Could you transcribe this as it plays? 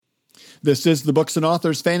This is the Books and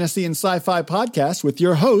Authors Fantasy and Sci-Fi Podcast with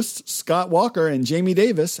your hosts, Scott Walker and Jamie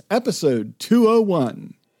Davis, episode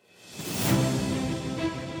 201.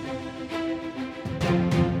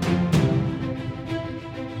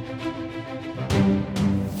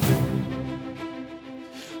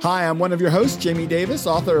 Hi, I'm one of your hosts, Jamie Davis,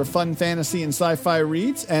 author of Fun Fantasy and Sci-Fi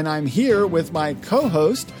Reads, and I'm here with my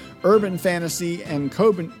co-host, urban fantasy and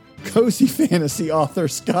cozy fantasy author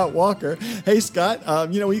Scott Walker. Hey, Scott,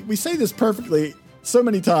 we say this perfectly so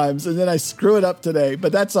many times, and then I screw it up today,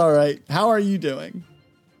 but that's all right. How are you doing?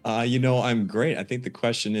 I'm great. I think the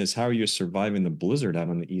question is, how are you surviving the blizzard out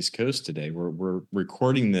on the East Coast today? We're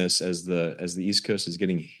recording this as the East Coast is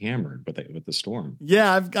getting hammered with the storm.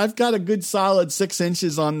 Yeah, I've got a good solid 6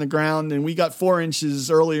 inches on the ground, and we got 4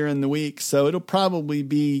 inches earlier in the week, so it'll probably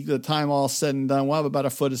be, the time all said and done, we'll have about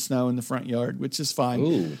a foot of snow in the front yard, which is fine.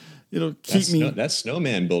 Ooh. It'll keep That's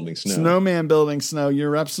snowman building snow. Snowman building snow.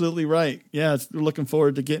 You're absolutely right. Yeah, we're looking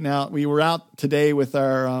forward to getting out. We were out today with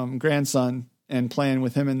our grandson and playing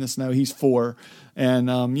with him in the snow. He's 4. And,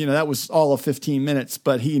 that was all of 15 minutes,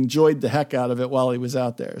 but he enjoyed the heck out of it while he was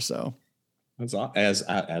out there. So that's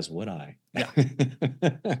as would I.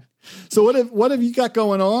 Yeah. So what have you got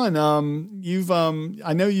going on?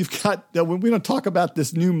 I know you've got, we don't talk about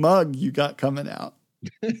this new mug you got coming out.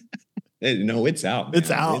 No, it's out. Man.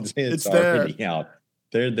 It's out. It's already out.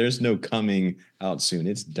 There's no coming out soon.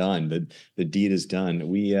 It's done. The deed is done.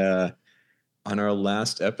 We on our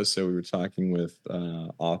last episode, we were talking with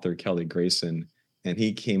author Kelly Grayson, and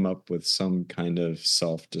he came up with some kind of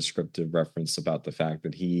self-descriptive reference about the fact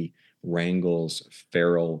that he wrangles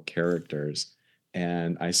feral characters.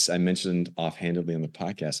 And I mentioned offhandedly on the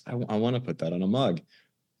podcast, I want to put that on a mug.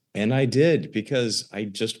 And I did, because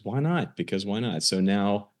why not? Because why not? So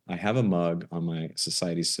now I have a mug on my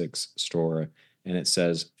Society 6 store, and it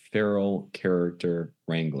says Feral Character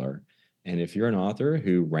Wrangler. And if you're an author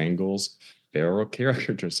who wrangles feral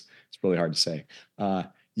characters, it's really hard to say,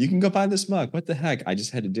 you can go buy this mug. What the heck? I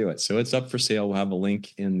just had to do it. So it's up for sale. We'll have a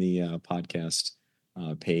link in the podcast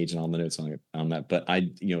page and all the notes on that. But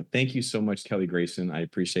thank you so much, Kelly Grayson. I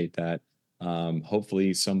appreciate that.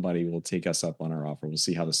 Hopefully somebody will take us up on our offer. We'll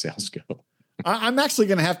see how the sales go. I'm actually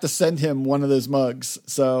going to have to send him one of those mugs.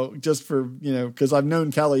 So just for, because I've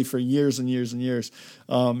known Kelly for years and years and years.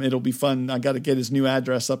 It'll be fun. I got to get his new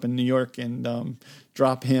address up in New York and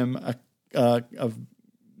drop him a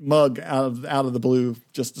mug out of the blue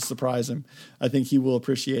just to surprise him. I think he will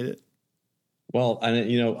appreciate it. Well,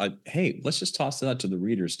 hey, let's just toss it out to the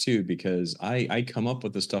readers too, because I come up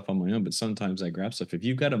with the stuff on my own, but sometimes I grab stuff. If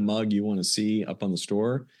you've got a mug you want to see up on the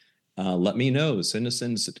store, let me know.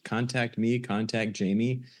 Contact me, contact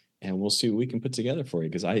Jamie, and we'll see what we can put together for you.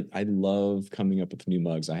 Because I love coming up with new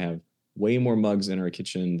mugs. I have way more mugs in our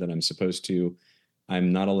kitchen than I'm supposed to.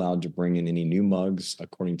 I'm not allowed to bring in any new mugs,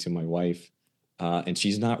 according to my wife. And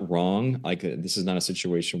she's not wrong. This is not a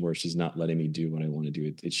situation where she's not letting me do what I want to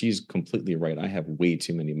do. She's completely right. I have way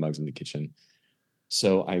too many mugs in the kitchen.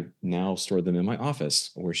 So I now store them in my office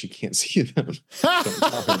where she can't see them. Don't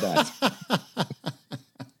tell her that.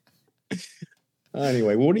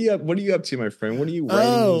 Anyway, what are you up to, my friend? What are you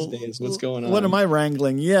writing these days? What's going on? What am I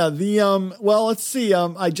wrangling? Yeah, well, let's see.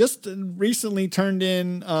 I just recently turned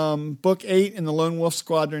in book 8 in the Lone Wolf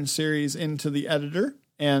Squadron series into the editor,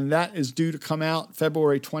 and that is due to come out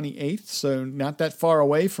February 28th, so not that far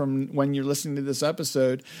away from when you're listening to this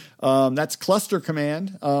episode. That's Cluster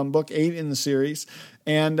Command, book 8 in the series.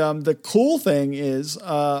 And the cool thing is,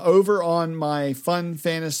 over on my Fun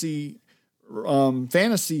Fantasy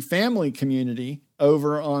family community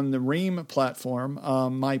over on the Ream platform,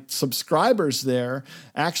 my subscribers there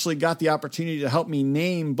actually got the opportunity to help me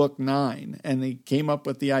name book 9, and they came up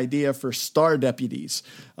with the idea for Star Deputies.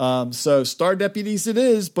 So Star Deputies it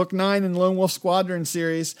is, book 9 in Lone Wolf Squadron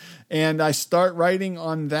series, and I start writing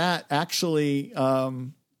on that actually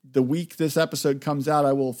the week this episode comes out.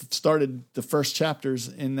 I will have started the first chapters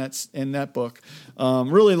in that book.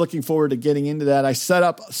 Really looking forward to getting into that. I set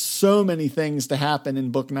up so many things to happen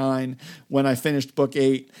in book 9 when I finished book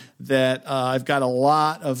 8 that I've got a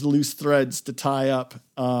lot of loose threads to tie up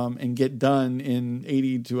and get done in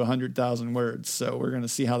 80 to 100,000 words. So we're going to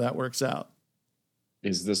see how that works out.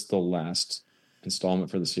 Is this the last installment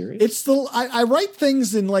for the series? I write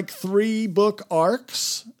things in like 3-book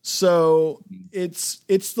arcs, so it's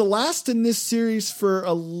the last in this series for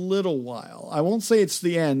a little while. I won't say it's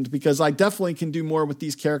the end, because I definitely can do more with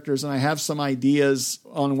these characters, and I have some ideas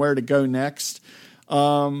on where to go next.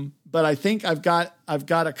 But I think I've got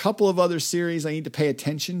a couple of other series I need to pay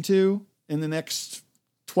attention to in the next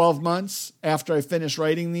 12 months after I finish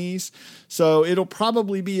writing these. So it'll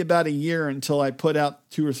probably be about a year until I put out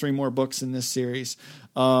 2 or 3 more books in this series.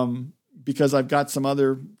 Because I've got some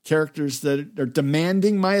other characters that are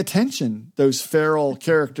demanding my attention, those feral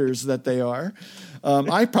characters that they are.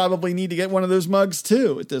 I probably need to get one of those mugs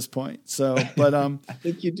too at this point. So, but I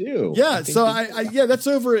think you do. Yeah. So that's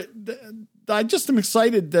over it. I just am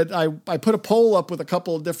excited that I put a poll up with a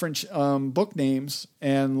couple of different book names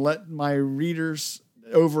and let my readers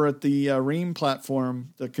over at the Ream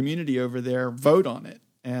platform, the community over there, vote on it.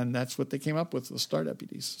 And that's what they came up with Star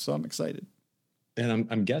Deputies. So I'm excited. And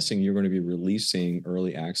I'm guessing you're going to be releasing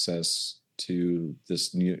early access to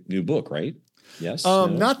this new book, right? Yes. No?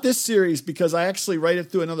 Not this series, because I actually write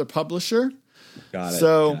it through another publisher. Got it.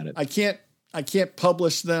 So Got it. I can't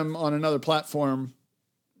publish them on another platform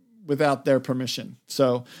without their permission.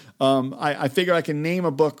 So I figure I can name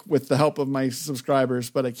a book with the help of my subscribers,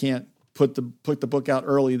 but I can't put the book out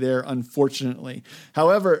early there, unfortunately.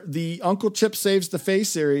 However, the Uncle Chip Saves the Fae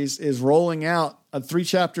series is rolling out 3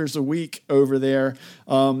 chapters a week over there.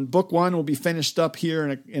 Book 1 will be finished up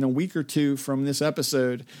here in a week or 2 from this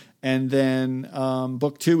episode. And then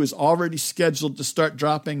book 2 is already scheduled to start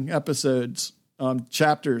dropping episodes,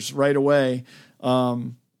 chapters right away.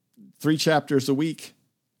 3 chapters a week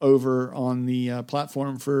over on the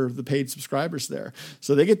platform for the paid subscribers there.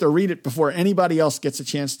 So they get to read it before anybody else gets a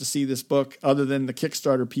chance to see this book, other than the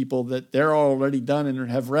Kickstarter people that they're already done and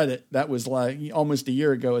have read it. That was like almost a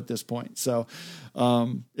year ago at this point. So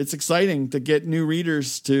it's exciting to get new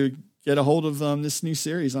readers to get a hold of this new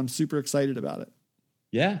series. I'm super excited about it.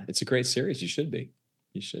 Yeah, it's a great series. You should be.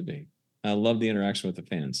 You should be. I love the interaction with the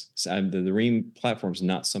fans. So the Ream platform is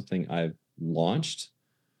not something I've launched,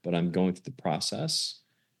 but I'm going through the process.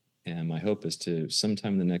 And my hope is to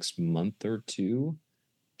sometime in the next month or 2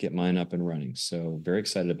 get mine up and running. So very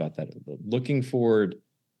excited about that. Looking forward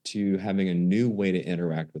to having a new way to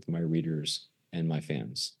interact with my readers and my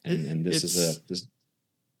fans. And it's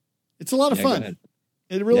a lot of fun.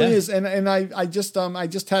 It really is. And I just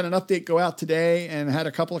had an update go out today and had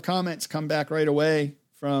a couple of comments come back right away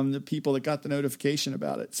from the people that got the notification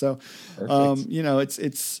about it. So,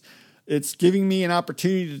 it's giving me an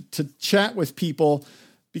opportunity to chat with people,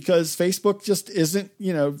 because Facebook just isn't,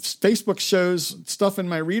 Facebook shows stuff in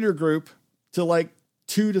my reader group to like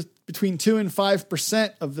between 2 and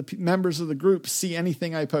 5% of the members of the group see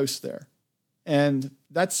anything I post there. And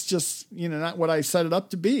that's just, not what I set it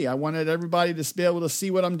up to be. I wanted everybody to be able to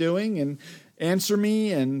see what I'm doing and answer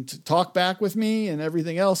me and talk back with me and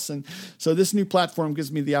everything else. And so this new platform gives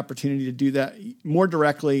me the opportunity to do that more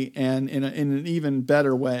directly and in an even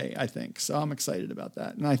better way, I think. So I'm excited about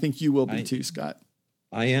that. And I think you will be too, Scott.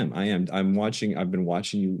 I am. I've been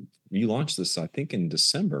watching you launch this, I think, in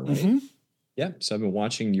December, right? Mm-hmm. Yeah. So I've been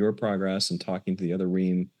watching your progress and talking to the other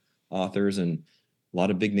Ream authors, and a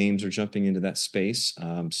lot of big names are jumping into that space.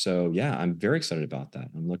 So yeah, I'm very excited about that.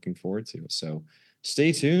 I'm looking forward to it. So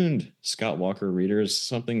stay tuned, Scott Walker readers,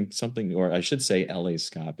 something, or I should say LA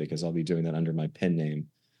Scott, because I'll be doing that under my pen name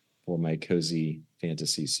for my cozy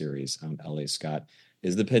fantasy series. LA Scott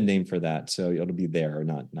is the pen name for that. So it'll be there,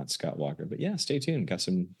 not Scott Walker. But yeah, stay tuned. Got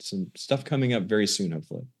some stuff coming up very soon,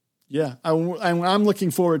 hopefully. Yeah, I'm looking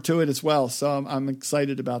forward to it as well. So I'm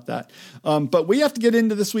excited about that. But we have to get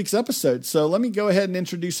into this week's episode. So let me go ahead and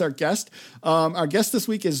introduce our guest. Our guest this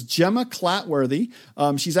week is Gemma Clatworthy.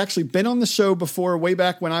 She's actually been on the show before, way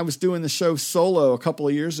back when I was doing the show solo a couple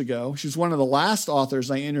of years ago. She's one of the last authors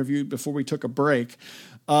I interviewed before we took a break.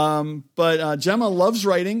 But Gemma loves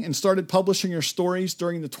writing and started publishing her stories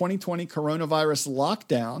during the 2020 coronavirus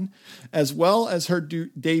lockdown, as well as her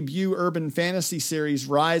debut urban fantasy series,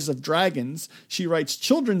 Rise of Dragons. She writes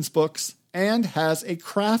children's books and has a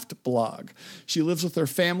craft blog. She lives with her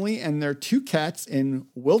family and their 2 cats in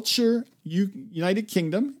Wiltshire, United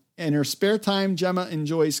Kingdom. In her spare time, Gemma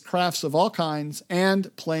enjoys crafts of all kinds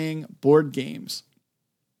and playing board games.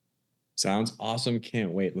 Sounds awesome.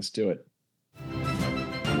 Can't wait. Let's do it.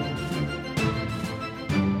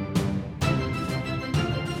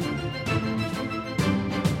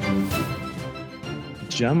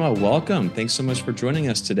 Gemma, welcome. Thanks so much for joining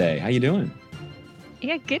us today. How you doing?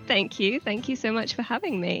 Yeah, good. Thank you. Thank you so much for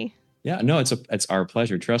having me. Yeah, no, it's our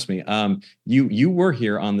pleasure. Trust me. You were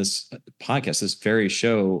here on this podcast, this very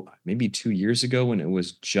show, maybe 2 years ago when it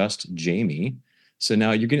was just Jamie. So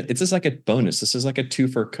now it's just like a bonus. This is like a 2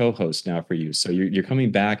 for co-host now for you. So you're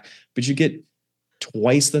coming back, but you get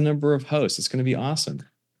twice the number of hosts. It's going to be awesome.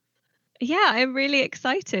 Yeah, I'm really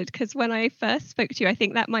excited because when I first spoke to you, I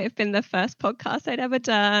think that might have been the first podcast I'd ever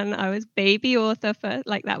done. I was baby author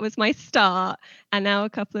that was my start. And now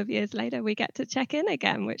a couple of years later, we get to check in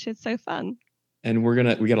again, which is so fun. And we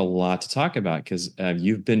got a lot to talk about because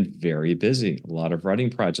you've been very busy. A lot of writing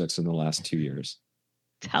projects in the last 2 years.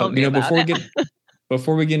 Tell me about it.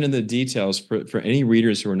 Before we get into the details, for any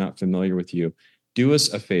readers who are not familiar with you, do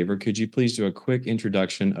us a favor. Could you please do a quick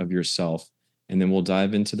introduction of yourself, and then we'll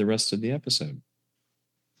dive into the rest of the episode.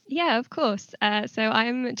 Yeah, of course. So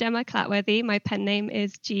I'm Gemma Clatworthy. My pen name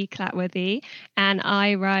is G Clatworthy, and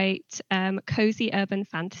I write cozy urban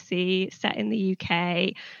fantasy set in the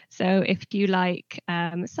UK. So if you like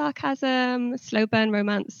sarcasm, slow burn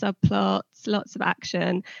romance subplots, lots of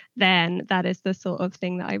action, then that is the sort of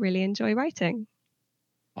thing that I really enjoy writing.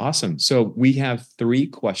 Awesome. So we have 3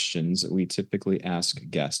 questions that we typically ask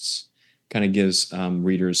guests. Kind of gives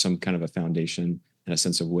readers some kind of a foundation and a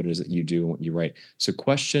sense of what it is that you do and what you write. So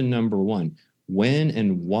question number 1, when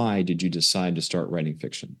and why did you decide to start writing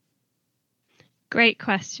fiction? Great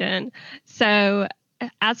question. So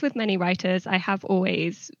as with many writers, I have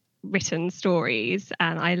always written stories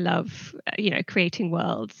and I love, creating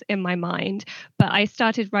worlds in my mind. But I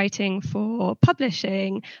started writing for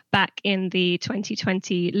publishing back in the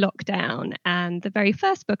 2020 lockdown. And the very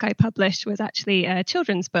first book I published was actually a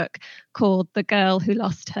children's book called The Girl Who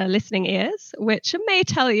Lost Her Listening Ears, which may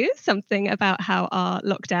tell you something about how our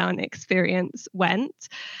lockdown experience went.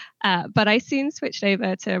 But I soon switched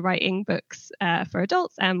over to writing books for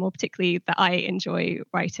adults, and more particularly that I enjoy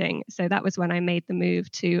writing. So that was when I made the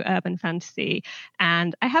move to urban fantasy,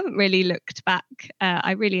 and I haven't really looked back.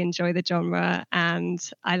 I really enjoy the genre, and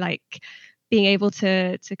I like being able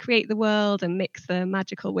to create the world and mix the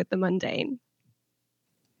magical with the mundane.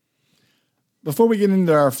 Before we get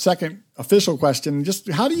into our second official question,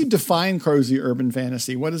 just how do you define cozy urban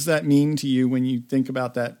fantasy? What does that mean to you when you think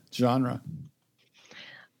about that genre?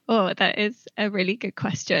 Oh, that is a really good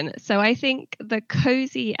question. So I think the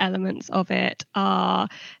cozy elements of it are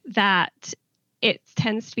that it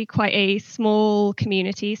tends to be quite a small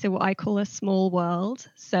community, so what I call a small world.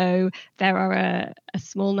 So there are a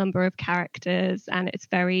small number of characters and it's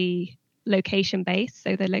very location based.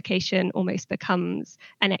 So the location almost becomes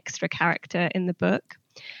an extra character in the book.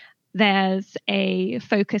 There's a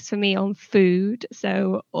focus for me on food.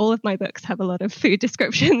 So all of my books have a lot of food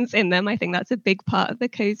descriptions in them. I think that's a big part of the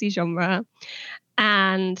cozy genre.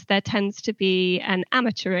 And there tends to be an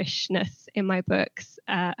amateurishness in my books,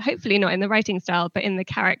 hopefully not in the writing style, but in the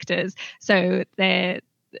characters. So they're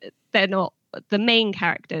not, the main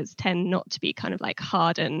characters tend not to be kind of like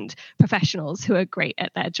hardened professionals who are great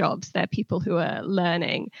at their jobs. They're people who are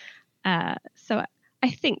learning. So I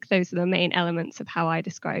think those are the main elements of how I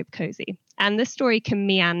describe cozy. And the story can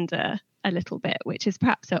meander a little bit, which is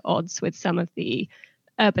perhaps at odds with some of the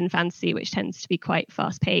urban fantasy, which tends to be quite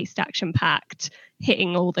fast-paced, action-packed,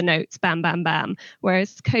 hitting all the notes, bam, bam, bam.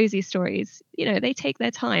 Whereas cozy stories, they take their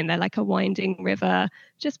time. They're like a winding river,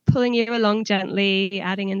 just pulling you along gently,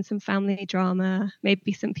 adding in some family drama.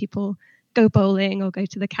 Maybe some people go bowling or go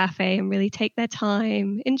to the cafe and really take their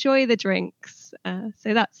time, enjoy the drinks.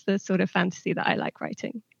 So that's the sort of fantasy that I like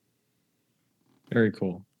writing. Very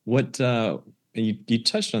cool. What you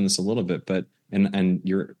touched on this a little bit, but and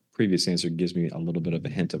your previous answer gives me a little bit of a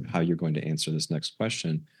hint of how you're going to answer this next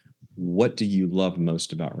question. What do you love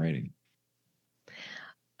most about writing?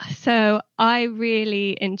 So I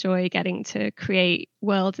really enjoy getting to create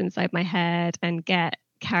worlds inside my head and get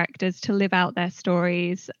characters to live out their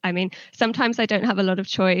stories. I mean, sometimes I don't have a lot of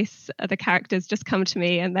choice. The characters just come to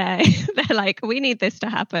me and they're like, we need this to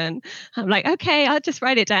happen. I'm like, okay, I'll just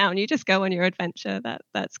write it down. You just go on your adventure.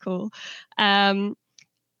 That's cool.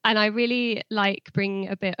 And I really like bringing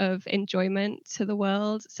a bit of enjoyment to the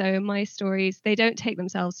world. So my stories, they don't take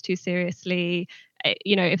themselves too seriously.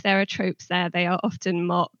 If there are tropes there, they are often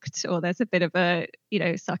mocked, or there's a bit of a,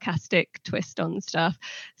 sarcastic twist on stuff.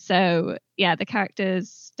 So yeah, the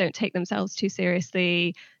characters don't take themselves too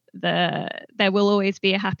seriously. There will always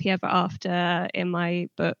be a happy ever after in my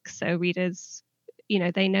books. So readers,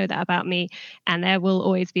 they know that about me. And there will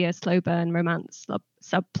always be a slow burn romance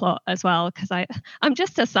subplot as well, because I'm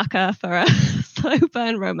just a sucker for a slow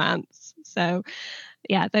burn romance. So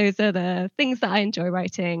yeah, those are the things that I enjoy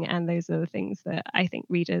writing, and those are the things that I think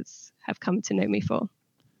readers have come to know me for.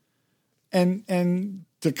 And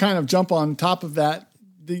to kind of jump on top of that,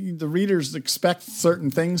 the readers expect certain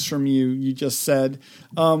things from you. You just said,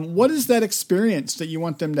 what is that experience that you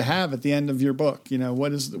want them to have at the end of your book?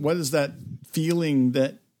 What is that feeling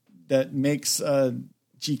that makes a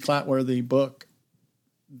G. Clatworthy book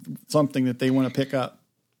something that they want to pick up?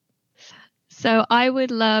 So I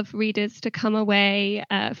would love readers to come away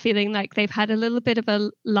feeling like they've had a little bit of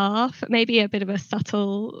a laugh, maybe a bit of a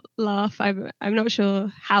subtle laugh. I'm not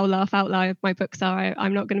sure how laugh out loud my books are.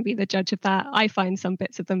 I'm not going to be the judge of that. I find some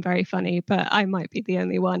bits of them very funny, but I might be the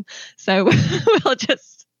only one. So we'll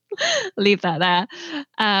just leave that there.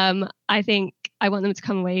 I think I want them to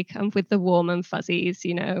come away with the warm and fuzzies.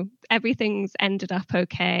 Everything's ended up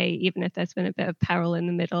okay, even if there's been a bit of peril in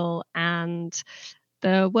the middle, and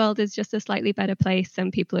the world is just a slightly better place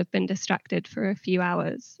and people have been distracted for a few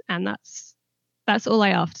hours. And that's all I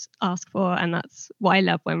ask for. And that's what I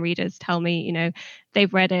love when readers tell me,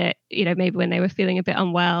 they've read it, maybe when they were feeling a bit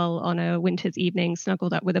unwell on a winter's evening,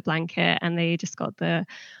 snuggled up with a blanket, and they just got the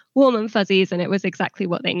warm and fuzzies, and it was exactly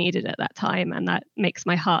what they needed at that time. And that makes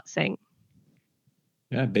my heart sing.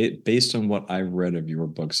 Yeah, based on what I read of your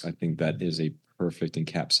books, I think that is a perfect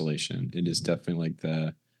encapsulation. It is definitely like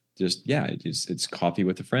it's coffee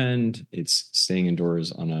with a friend. It's staying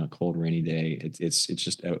indoors on a cold, rainy day. It's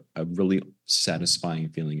just a really satisfying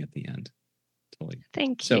feeling at the end. Totally.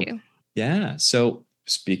 Thank you. Yeah. So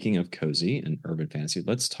speaking of cozy and urban fantasy,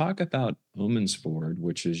 let's talk about Omensford,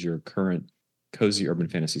 which is your current cozy urban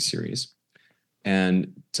fantasy series.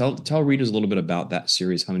 And tell readers a little bit about that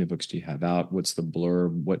series. How many books do you have out? What's the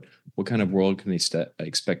blurb? What kind of world can they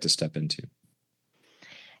expect to step into?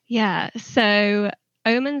 Yeah. So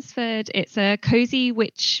Omensford, it's a cozy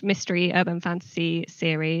witch mystery urban fantasy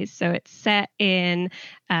series. So it's set in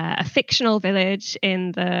a fictional village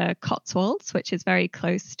in the Cotswolds, which is very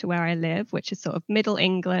close to where I live, which is sort of middle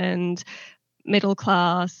England, middle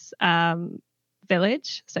class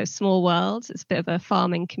village. So small world. It's a bit of a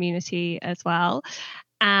farming community as well.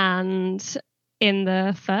 And in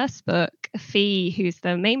the first book, Fee, who's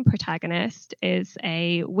the main protagonist, is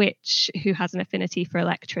a witch who has an affinity for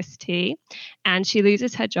electricity, and she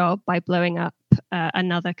loses her job by blowing up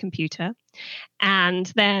another computer. And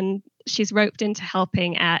then she's roped into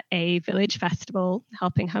helping at a village festival,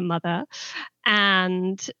 helping her mother,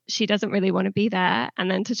 and she doesn't really want to be there. And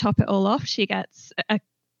then to top it all off, she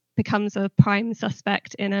becomes a prime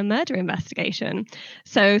suspect in a murder investigation.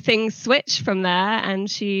 So things switch from there,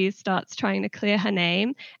 and she starts trying to clear her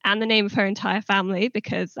name and the name of her entire family,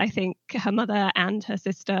 because I think her mother and her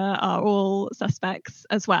sister are all suspects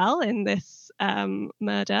as well in this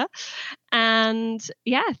murder. And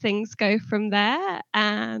yeah, things go from there,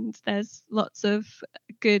 and there's lots of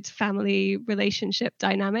good family relationship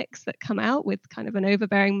dynamics that come out, with kind of an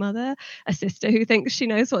overbearing mother, a sister who thinks she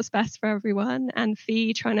knows what's best for everyone, and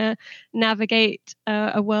Fee trying to navigate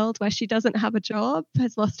a world where she doesn't have a job,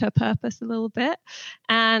 has lost her purpose a little bit.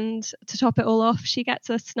 And to top it all off, she gets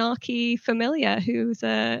a snarky familiar who's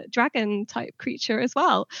a dragon type creature as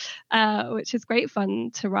well, which is great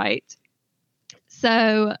fun to write.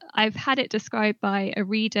 So I've had it described by a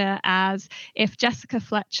reader as if Jessica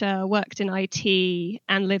Fletcher worked in IT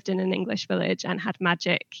and lived in an English village and had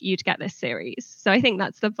magic, you'd get this series. So I think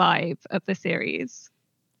that's the vibe of the series.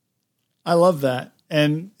 I love that.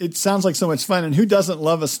 And it sounds like so much fun. And who doesn't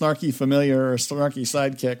love a snarky familiar or a snarky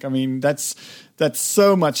sidekick? I mean, that's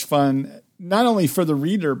so much fun, not only for the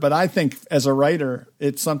reader, but I think as a writer,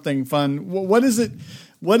 it's something fun. What is it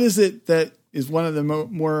that is one of the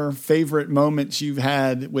more favorite moments you've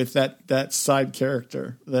had with that side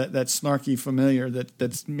character, that snarky familiar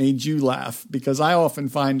that's made you laugh? Because I often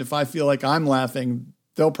find if I feel like I'm laughing,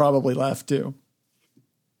 they'll probably laugh too.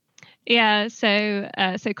 Yeah, so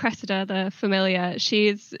Cressida, the familiar,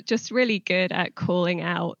 she's just really good at calling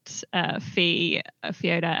out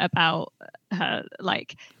Fiona about her,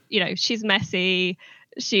 like, she's messy,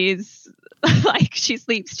 she's like, she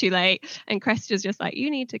sleeps too late, and Cressida's just like, you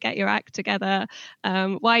need to get your act together.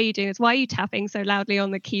 Why are you doing this? Why are you tapping so loudly on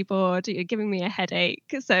the keyboard? You're giving me a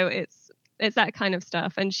headache. So it's that kind of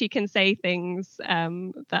stuff. And she can say things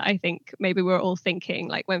that I think maybe we're all thinking,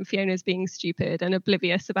 like when Fiona's being stupid and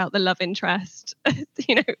oblivious about the love interest,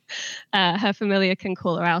 her familiar can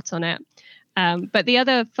call her out on it. But the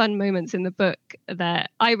other fun moments in the book that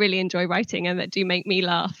I really enjoy writing and that do make me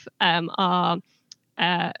laugh are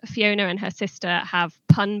Fiona and her sister have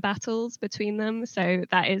pun battles between them. So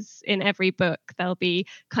that is, in every book, there'll be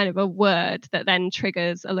kind of a word that then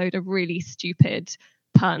triggers a load of really stupid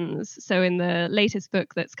puns. So in the latest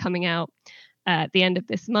book that's coming out at the end of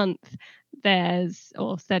this month,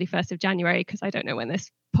 or 31st of January, because I don't know when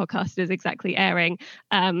this podcast is exactly airing,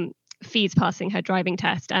 Fee's passing her driving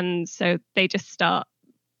test. And so they just start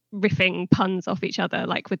riffing puns off each other,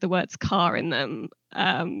 like with the words car in them,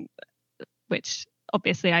 which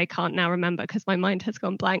obviously I can't now remember because my mind has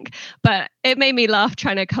gone blank, but it made me laugh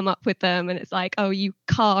trying to come up with them. And it's like, oh, you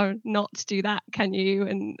can't not do that, can you?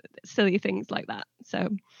 And silly things like that. So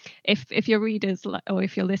if your readers or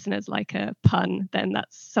if your listeners like a pun, then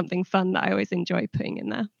that's something fun that I always enjoy putting in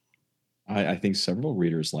there. I think several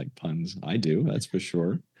readers like puns. I do, that's for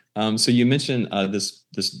sure. So you mentioned this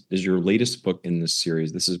is your latest book in this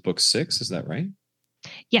series. This is book 6, is that right?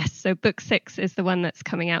 Yes, so book 6 is the one that's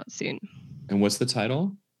coming out soon. And what's the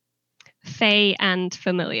title? Fae and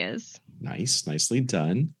Familiars. Nice, nicely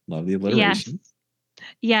done. Love the alliteration. Yes.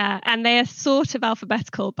 Yeah, and they are sort of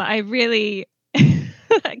alphabetical, but I really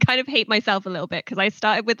I kind of hate myself a little bit because I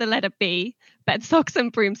started with the letter B, bed, socks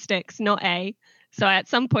and broomsticks, not A. So at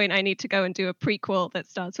some point I need to go and do a prequel that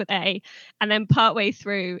starts with A. And then partway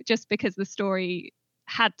through, just because the story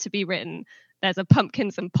had to be written, there's a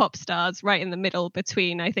pumpkins and pop stars right in the middle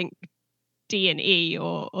between, I think, D and E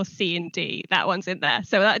or C and D. That one's in there.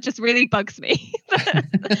 So that just really bugs me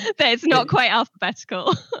that it's not quite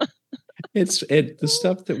alphabetical. It's the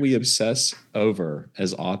stuff that we obsess over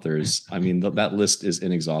as authors. I mean, that list is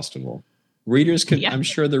inexhaustible. Readers could, I'm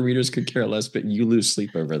sure the readers could care less, but you lose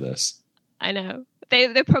sleep over this. I know.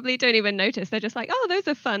 They probably don't even notice. They're just like, oh, those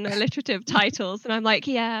are fun alliterative titles. And I'm like,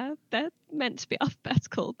 yeah, they're meant to be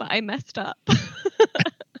alphabetical, but I messed up.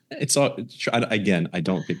 It's all, again, I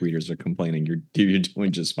don't think readers are complaining. You're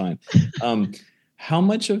doing just fine. How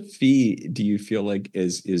much of Fee do you feel like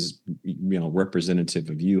is representative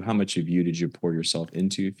of you? How much of you did you pour yourself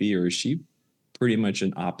into Fee, or is she pretty much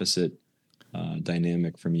an opposite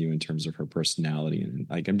dynamic from you in terms of her personality? And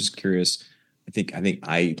like, I'm just curious. I think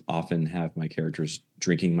I often have my characters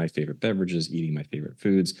drinking my favorite beverages, eating my favorite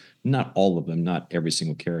foods. Not all of them, not every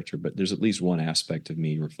single character, but there's at least one aspect of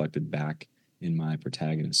me reflected back in my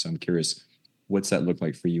protagonist. So I'm curious, what's that look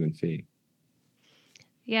like for you and Fee?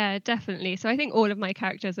 Yeah, definitely. So I think all of my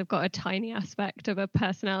characters have got a tiny aspect of a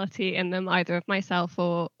personality in them, either of myself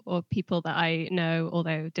or people that I know,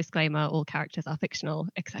 although disclaimer, all characters are fictional,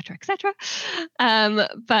 etc., etc.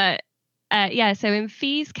 So in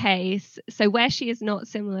Fee's case, so where she is not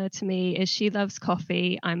similar to me is she loves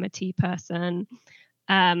coffee. I'm a tea person.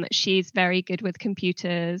 She's very good with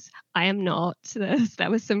computers. I am not. There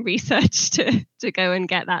was some research to go and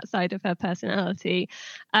get that side of her personality.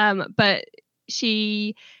 But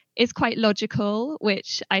she is quite logical,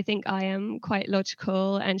 which I think I am quite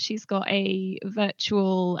logical. And she's got a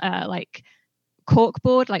virtual cork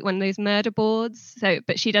board, like one of those murder boards.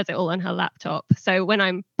 But she does it all on her laptop. So when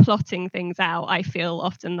I'm plotting things out, I feel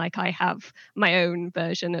often like I have my own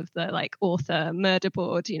version of the author murder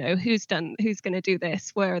board. Who's going to do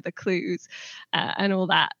this? Where are the clues, and all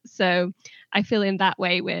that. So I feel in that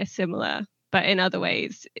way we're similar, but in other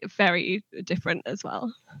ways very different as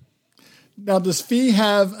well. Now, does Fee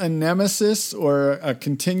have a nemesis or a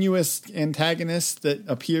continuous antagonist that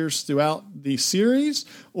appears throughout the series?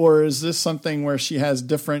 Or is this something where she has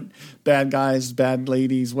different bad guys, bad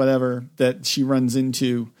ladies, whatever, that she runs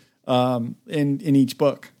into in each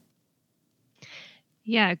book?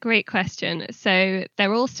 Yeah, great question. So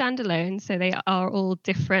they're all standalone. So they are all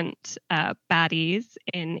different baddies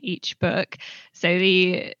in each book. So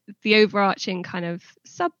the overarching kind of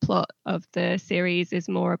subplot of the series is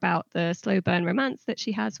more about the slow burn romance that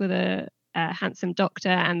she has with a handsome doctor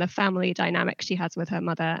and the family dynamic she has with her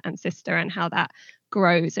mother and sister and how that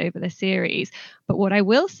grows over the series. But what I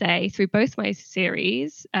will say through both my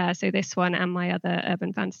series, so this one and my other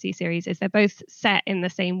urban fantasy series, is they're both set in the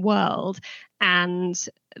same world, and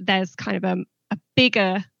there's kind of a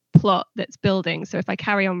bigger plot that's building. So if I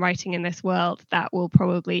carry on writing in this world, that will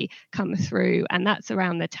probably come through, and that's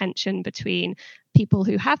around the tension between people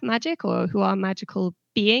who have magic or who are magical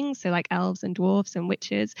beings, so like elves and dwarves and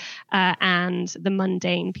witches, and the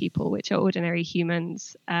mundane people, which are ordinary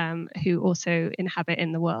humans who also inhabit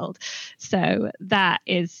in the world. So that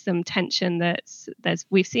is some tension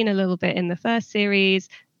we've seen a little bit in the first series.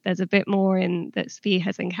 There's a bit more in that Fee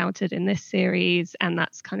has encountered in this series, and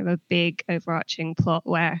that's kind of a big overarching plot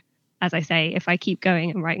where, as I say, if I keep going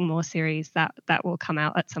and writing more series, that will come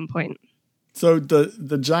out at some point. So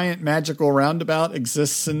the giant magical roundabout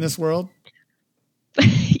exists in this world?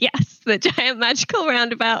 Yes, the giant magical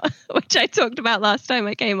roundabout, which I talked about last time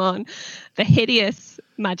I came on, the hideous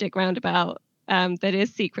magic roundabout that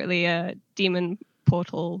is secretly a demon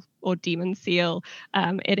portal or demon seal.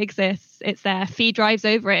 It exists. It's there. Fee drives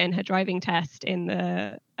over it in her driving test in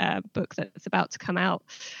the book that's about to come out.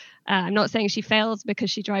 I'm not saying she fails because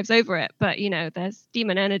she drives over it, but there's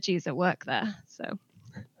demon energies at work there. So,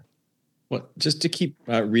 well, just to keep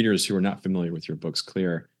readers who are not familiar with your books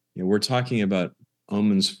clear, we're talking about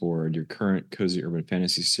Omensford, your current cozy urban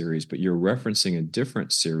fantasy series, but you're referencing a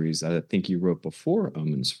different series that I think you wrote before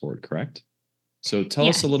Omensford, correct? So tell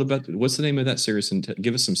us a little bit, what's the name of that series, and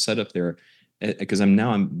give us some setup there, because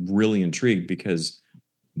I'm really intrigued, because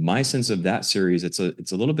my sense of that series, it's a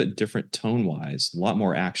little bit different tone wise, a lot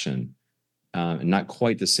more action, and not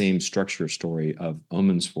quite the same structure story of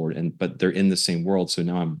Omensford, but they're in the same world. So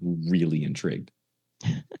now I'm really intrigued.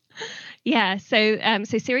 Yeah, so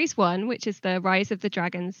series 1, which is the Rise of the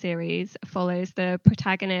Dragon series, follows the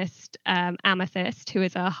protagonist, Amethyst, who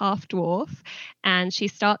is a half dwarf, and she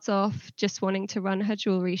starts off just wanting to run her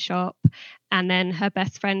jewelry shop, and then her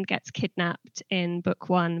best friend gets kidnapped in book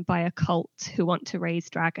 1 by a cult who want to raise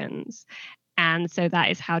dragons, and so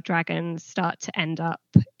that is how dragons start to end up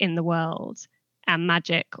in the world. And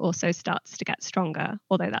magic also starts to get stronger,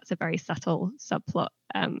 although that's a very subtle subplot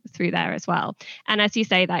through there as well. And as you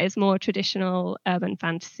say, that is more traditional urban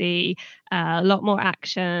fantasy, a lot more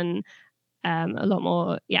action, a lot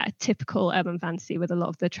more, typical urban fantasy with a lot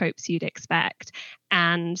of the tropes you'd expect.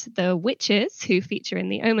 And the witches who feature in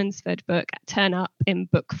the Omensford book turn up in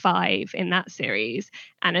book 5 in that series.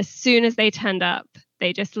 And as soon as they turned up,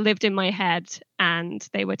 they just lived in my head, and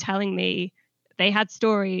they were telling me they had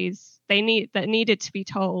stories that needed to be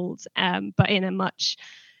told, but in a much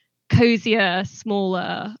cozier,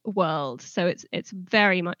 smaller world. So it's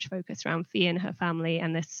very much focused around Fee and her family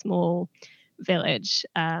and this small village,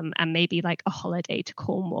 and maybe like a holiday to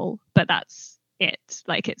Cornwall, but that's it.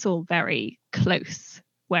 Like, it's all very close,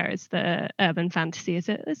 whereas the urban fantasy is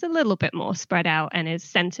a little bit more spread out and is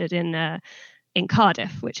centered in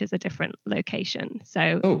Cardiff, which is a different location.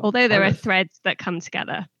 So although there are threads that come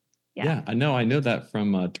together. Yeah, I know that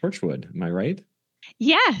from Torchwood. Am I right?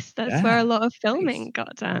 Yes, that's where a lot of filming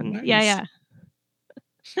got done. Nice. Yeah.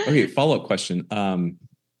 Okay, follow-up question.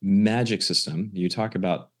 Magic system. You talk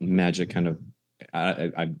about magic kind of.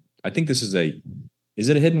 I think this is it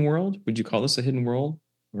a hidden world? Would you call this a hidden world?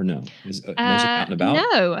 Or no? Is magic out and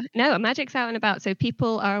about? No, magic's out and about. So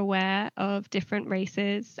people are aware of different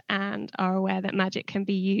races and are aware that magic can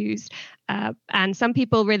be used. And some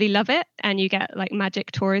people really love it, and you get like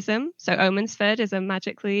magic tourism. So Omensford is a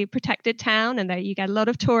magically protected town, and there you get a lot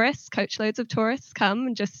of tourists, coachloads of tourists come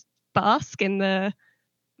and just bask in the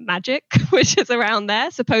magic which is around there,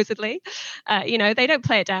 supposedly. They don't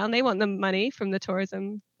play it down. They want the money from the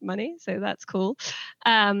tourism money, so that's cool.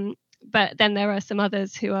 But then there are some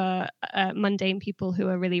others who are mundane people who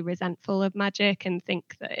are really resentful of magic and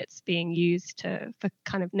think that it's being used for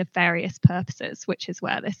kind of nefarious purposes, which is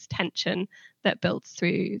where this tension that builds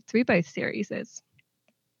through both series is.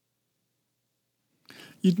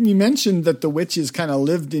 You mentioned that the witches kind of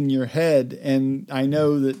lived in your head, and I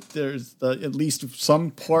know that there's at least some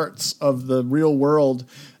parts of the real world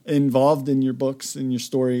involved in your books and your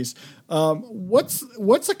stories.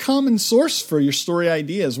 What's a common source for your story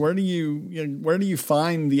ideas? Where do you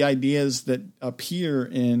find the ideas that appear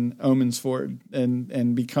in Omensford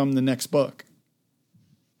and become the next book?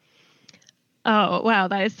 Oh, wow,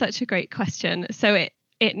 that is such a great question. So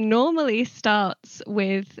it normally starts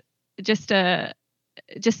with just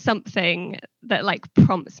something that like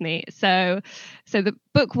prompts me. So the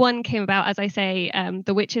book 1 came about, as I say,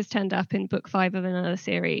 the witches turned up in book 5 of another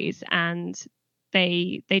series, and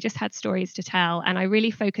they just had stories to tell. And I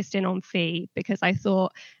really focused in on Fee, because I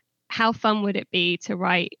thought, how fun would it be to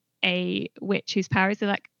write a witch whose power is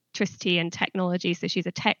electricity and technology? So she's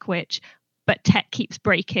a tech witch, but tech keeps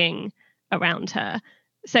breaking around her.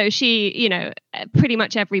 So she, pretty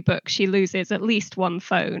much every book she loses at least one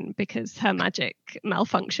phone because her magic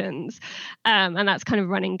malfunctions. And that's kind of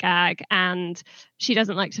running gag. And she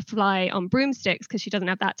doesn't like to fly on broomsticks because she doesn't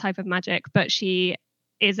have that type of magic, but she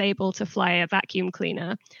is able to fly a vacuum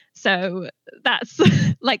cleaner. So that's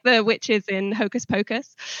like the witches in Hocus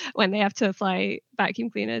Pocus when they have to fly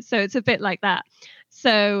vacuum cleaners. So it's a bit like that.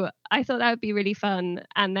 So I thought that would be really fun.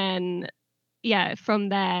 And then from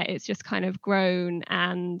there, it's just kind of grown.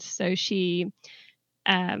 And so she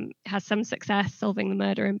has some success solving the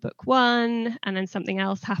murder in book 1, and then something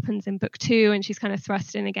else happens in book 2, and she's kind of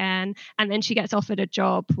thrust in again. And then she gets offered a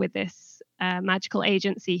job with this magical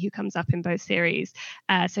agency who comes up in both series.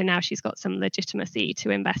 So now she's got some legitimacy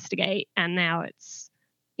to investigate. And now it's,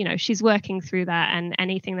 she's working through that, and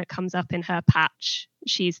anything that comes up in her patch,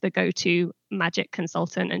 she's the go-to magic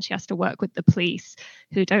consultant, and she has to work with the police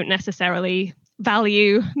who don't necessarily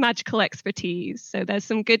value magical expertise. So there's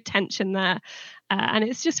some good tension there. And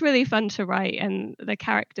it's just really fun to write, and the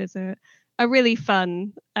characters are really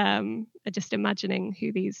fun. Just imagining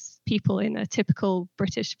who these people in a typical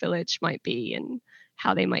British village might be and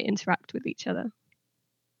how they might interact with each other.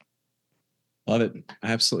 Love it.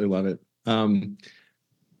 I absolutely love it.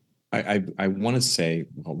 I want to say,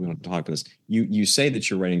 well, we want to talk about this. You say that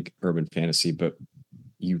you're writing urban fantasy, but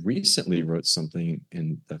you recently wrote something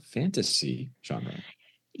in the fantasy genre.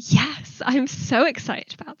 Yes, I'm so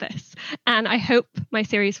excited about this. And I hope my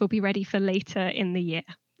series will be ready for later in the year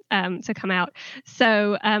to come out.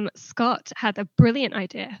 So Scott had a brilliant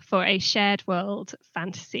idea for a shared world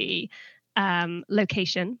fantasy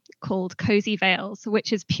location called Cozy Vales,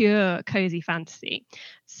 which is pure cozy fantasy.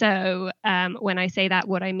 So when I say that,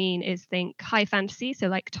 what I mean is think high fantasy, so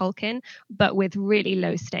like Tolkien, but with really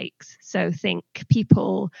low stakes. So think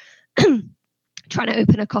people trying to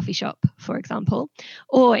open a coffee shop, for example,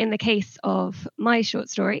 or in the case of my short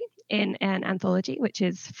story in an anthology, which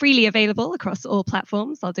is freely available across all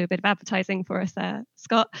platforms. I'll do a bit of advertising for us there,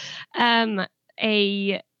 Scott.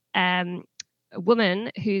 A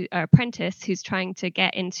woman apprentice who's trying to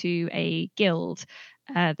get into a guild,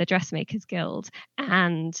 the dressmakers guild,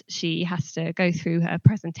 and she has to go through her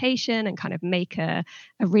presentation and kind of make a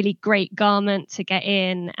really great garment to get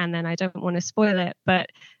in. And then I don't want to spoil it, but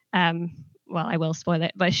well, I will spoil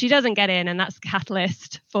it, but she doesn't get in, and that's the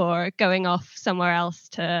catalyst for going off somewhere else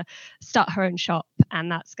to start her own shop.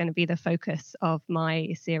 And that's going to be the focus of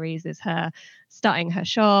my series, is her starting her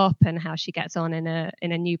shop and how she gets on in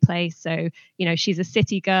a new place. So, you know, she's a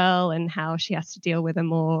city girl and how she has to deal with a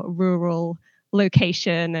more rural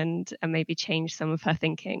location and maybe change some of her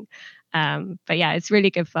thinking. But yeah, it's really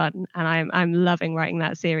good fun, and I'm loving writing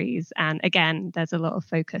that series. And again, there's a lot of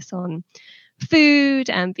focus on food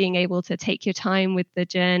and being able to take your time with the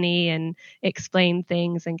journey and explain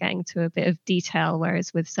things and getting to a bit of detail,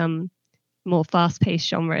 whereas with some more fast-paced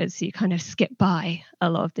genres you kind of skip by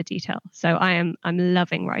a lot of the detail. So I'm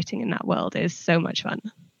loving writing in that world. It is so much fun.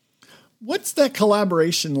 What's that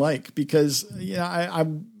collaboration like? Because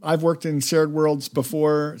I've worked in shared worlds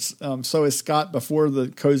before, so has Scott before the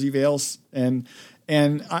Cozy Vales, and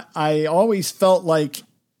I always felt like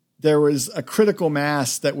there was a critical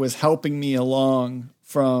mass that was helping me along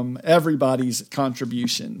from everybody's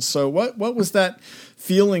contribution. So what was that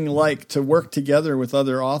feeling like to work together with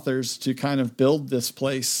other authors to kind of build this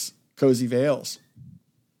place, Cozy Vales?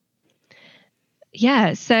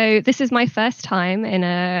 Yeah, so this is my first time in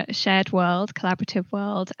a shared world, collaborative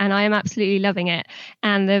world, and I am absolutely loving it.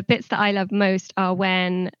 And the bits that I love most are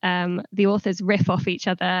when the authors riff off each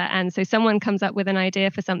other. And so someone comes up with an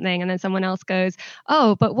idea for something, and then someone else goes,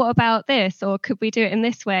 oh, but what about this? Or could we do it in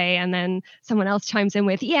this way? And then someone else chimes in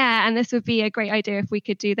with, yeah, and this would be a great idea if we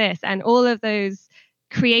could do this. And all of those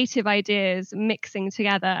creative ideas mixing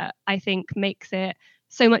together, I think, makes it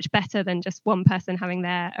so much better than just one person having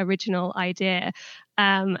their original idea.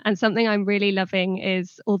 And something I'm really loving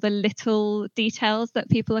is all the little details that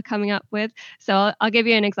people are coming up with. So I'll give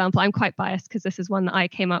you an example. I'm quite biased because this is one that I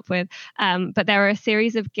came up with. But there are a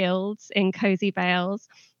series of guilds in Cozy Vales.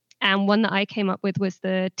 And one that I came up with was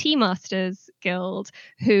the Tea Masters Guild,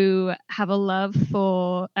 who have a love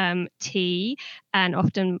for tea and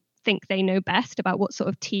often think they know best about what sort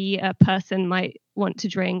of tea a person might want to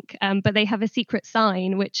drink. But they have a secret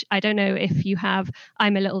sign, which I don't know if you have,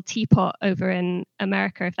 I'm a little teapot over in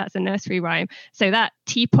America, if that's a nursery rhyme. So that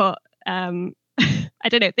teapot, I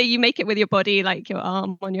don't know, that you make it with your body, like your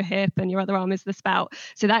arm on your hip and your other arm is the spout.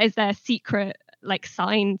 So that is their secret like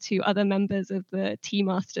sign to other members of the Tea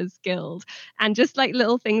Masters Guild. And just like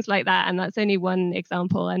little things like that. And that's only one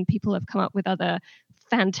example. And people have come up with other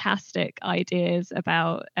fantastic ideas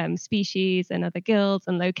about species and other guilds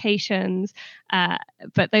and locations.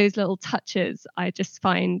 But those little touches I just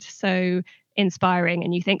find so inspiring.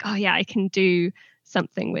 And you think, oh yeah, I can do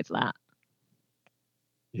something with that.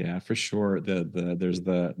 Yeah, for sure. There's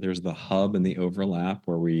the hub and the overlap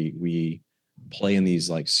where we play in these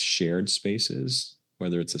like shared spaces,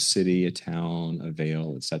 whether it's a city, a town, a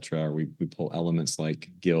vale, etc. We pull elements like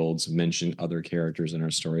guilds, mention other characters in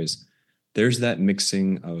our stories. There's that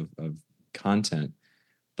mixing of content,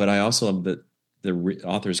 but I also love that the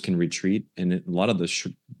authors can retreat, and a lot of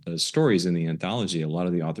the stories in the anthology, a lot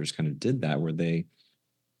of the authors kind of did that, where they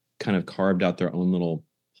kind of carved out their own little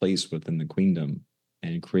place within the queendom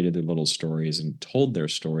and created their little stories and told their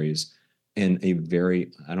stories in a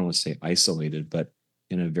very, I don't want to say isolated, but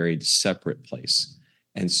in a very separate place.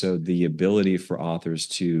 And so the ability for authors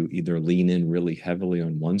to either lean in really heavily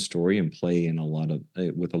on one story and play in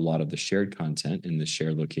with a lot of the shared content in the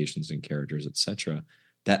shared locations and characters, etc.,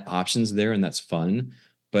 that option's there and that's fun.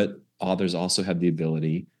 But authors also have the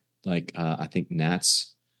ability, like I think Nat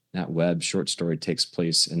Webb's short story takes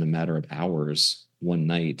place in a matter of hours, one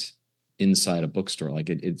night inside a bookstore. Like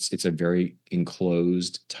it's a very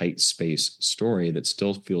enclosed, tight space story that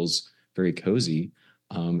still feels very cozy.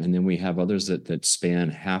 And then we have others that span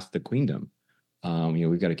half the queendom.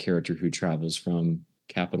 We've got a character who travels from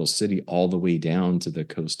capital city all the way down to the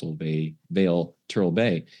coastal Vale, Turtle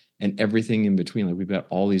Bay, and everything in between. Like, we've got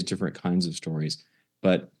all these different kinds of stories.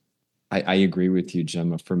 But I agree with you,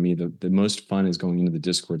 Gemma. For me, the most fun is going into the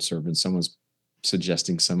Discord server and someone's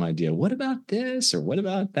suggesting some idea. What about this or what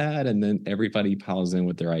about that? And then everybody piles in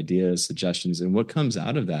with their ideas, suggestions. And what comes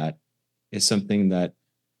out of that is something that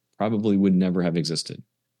probably would never have existed.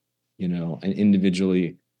 And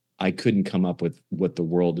individually, I couldn't come up with what the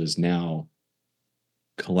world is now.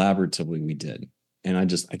 Collaboratively, we did. And I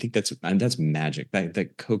think that's magic.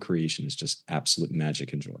 That co-creation is just absolute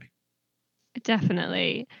magic and joy.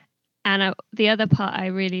 Definitely. And the other part I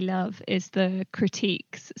really love is the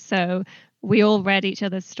critiques. So we all read each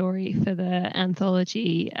other's story for the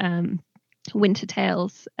anthology Winter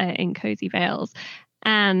Tales in Cozy Vales.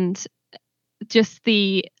 And just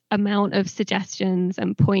the amount of suggestions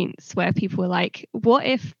and points where people were like, what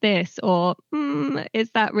if this? Or is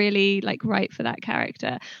that really like right for that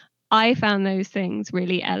character? I found those things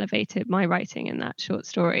really elevated my writing in that short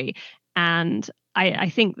story. And I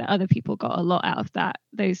think that other people got a lot out of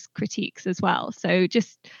those critiques as well. So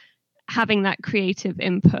just having that creative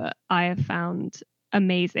input, I have found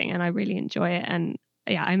amazing, and I really enjoy it. And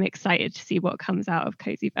yeah, I'm excited to see what comes out of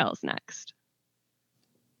Cozy Vales next.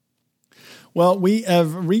 Well, we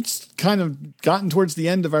have gotten towards the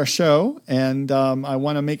end of our show, and I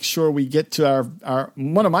want to make sure we get to our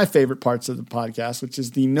one of my favorite parts of the podcast, which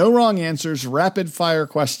is the no wrong answers, rapid fire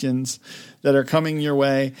questions that are coming your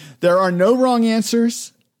way. There are no wrong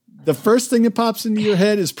answers. The first thing that pops into your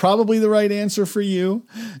head is probably the right answer for you,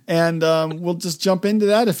 and we'll just jump into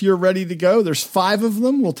that if you're ready to go. There's 5 of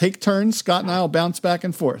them. We'll take turns. Scott and I will bounce back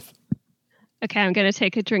and forth. Okay, I'm going to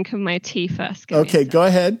take a drink of my tea first. Okay, go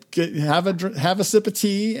ahead. Have a sip of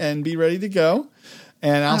tea and be ready to go.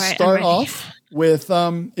 And I'll start off with,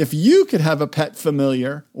 if you could have a pet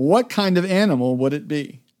familiar, what kind of animal would it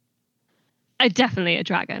be? Definitely a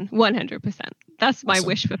dragon, 100%. That's my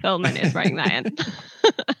wish fulfillment, is writing that in.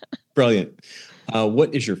 Brilliant.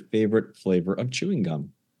 What is your favorite flavor of chewing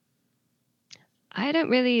gum? I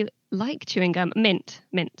don't really like chewing gum. Mint.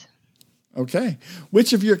 Okay.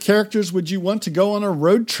 Which of your characters would you want to go on a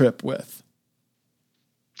road trip with?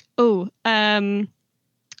 Oh,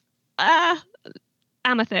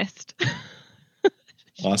 Amethyst.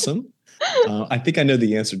 Awesome. I think I know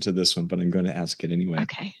the answer to this one, but I'm going to ask it anyway.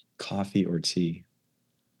 Okay. Coffee or tea?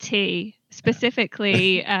 Tea.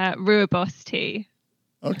 Specifically, Rooibos tea.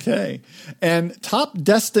 Okay. And top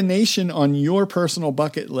destination on your personal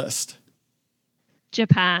bucket list?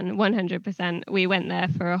 Japan, 100%. We went there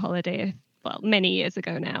for a holiday, many years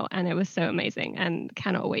ago now, and it was so amazing and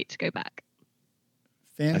cannot wait to go back.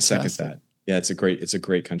 Fantastic. I second that. Yeah, it's a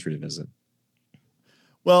great country to visit.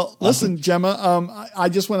 Well, listen, Gemma, I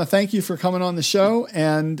just want to thank you for coming on the show.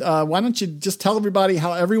 And why don't you just tell everybody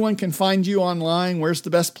how everyone can find you online? Where's the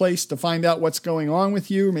best place to find out what's going on with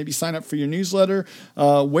you? Maybe sign up for your newsletter.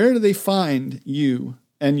 Where do they find you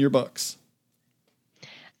and your books?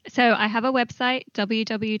 So I have a website,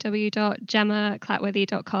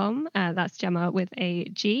 www.gemmaclatworthy.com. That's Gemma with a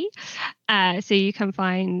G. So you can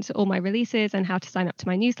find all my releases and how to sign up to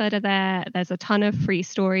my newsletter there. There's a ton of free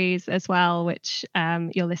stories as well, which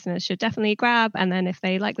your listeners should definitely grab. And then if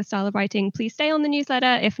they like the style of writing, please stay on the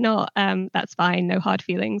newsletter. If not, that's fine. No hard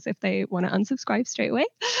feelings if they want to unsubscribe straight away.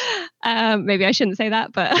 Maybe I shouldn't say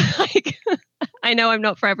that, but I know I'm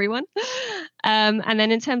not for everyone. And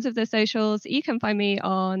then in terms of the socials, you can find me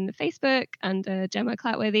on Facebook under Gemma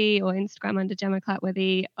Clatworthy or Instagram under Gemma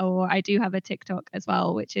Clatworthy, or I do have a TikTok as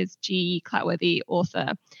well, which is G Clatworthy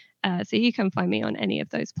Author. So you can find me on any of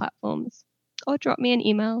those platforms, or drop me an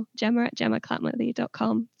email,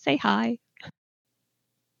 gemma@gemmaclatworthy.com. Say hi.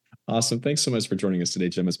 Awesome. Thanks so much for joining us today,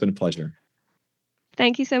 Gemma. It's been a pleasure.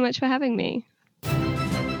 Thank you so much for having me.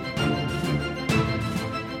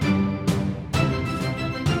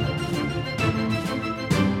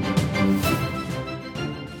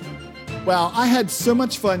 Well, I had so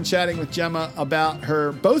much fun chatting with Gemma about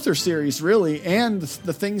both her series, really, and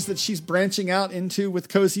the things that she's branching out into with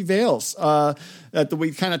Cozy Vales that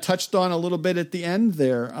we kind of touched on a little bit at the end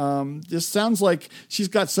there. This sounds like she's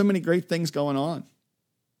got so many great things going on.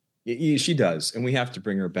 She does, and we have to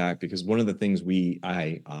bring her back because one of the things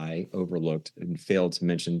I overlooked and failed to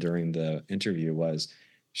mention during the interview was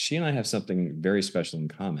she and I have something very special in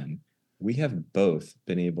common. We have both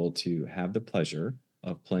been able to have the pleasure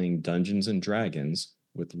of playing Dungeons and Dragons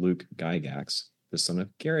with Luke Gygax, the son of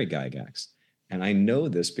Gary Gygax. And I know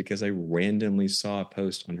this because I randomly saw a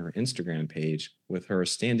post on her Instagram page with her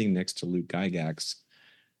standing next to Luke Gygax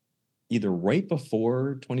either right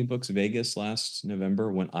before 20 Books Vegas last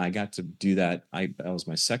November when I got to do that. That was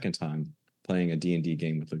my second time playing a D&D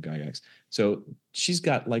game with Luke Gygax. So she's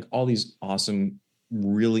got like all these awesome,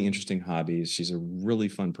 really interesting hobbies. She's a really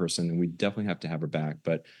fun person, and we definitely have to have her back.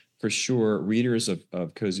 But for sure, readers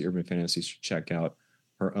of Cozy Urban Fantasy should check out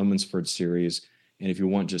her Omensford series. And if you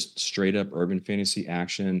want just straight up urban fantasy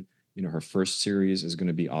action, her first series is going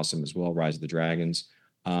to be awesome as well, Rise of the Dragons.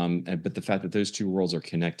 But the fact that those two worlds are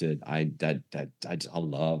connected, I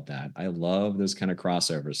love that. I love those kind of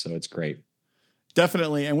crossovers. So it's great.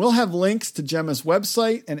 Definitely. And we'll have links to Gemma's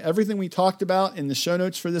website and everything we talked about in the show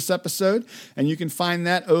notes for this episode. And you can find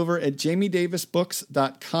that over at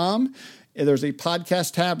jamiedavisbooks.com. There's a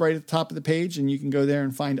podcast tab right at the top of the page, and you can go there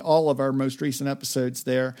and find all of our most recent episodes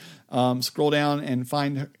there. Scroll down and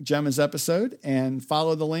find Gemma's episode and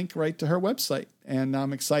follow the link right to her website. And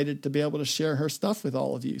I'm excited to be able to share her stuff with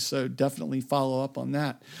all of you. So definitely follow up on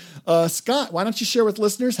that. Scott, why don't you share with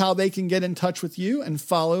listeners how they can get in touch with you and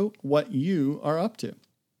follow what you are up to?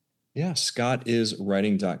 Yeah,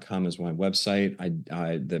 scottiswriting.com is my website.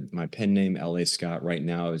 My pen name, LA Scott, right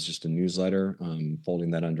now is just a newsletter.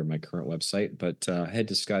 Folding that under my current website. But head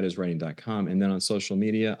to scottiswriting.com. And then on social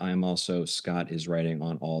media, I am also Scott is Writing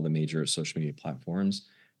on all the major social media platforms.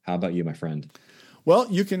 How about you, my friend? Well,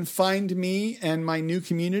 you can find me and my new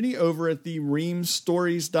community over at the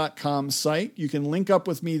reamstories.com site. You can link up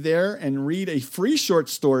with me there and read a free short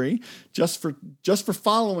story just for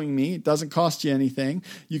following me. It doesn't cost you anything.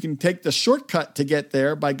 You can take the shortcut to get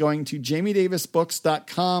there by going to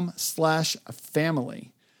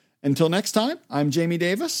jamiedavisbooks.com/family. Until next time, I'm Jamie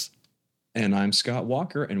Davis. And I'm Scott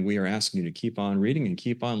Walker, and we are asking you to keep on reading and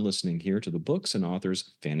keep on listening here to the Books and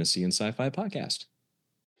Authors Fantasy and Sci-Fi Podcast.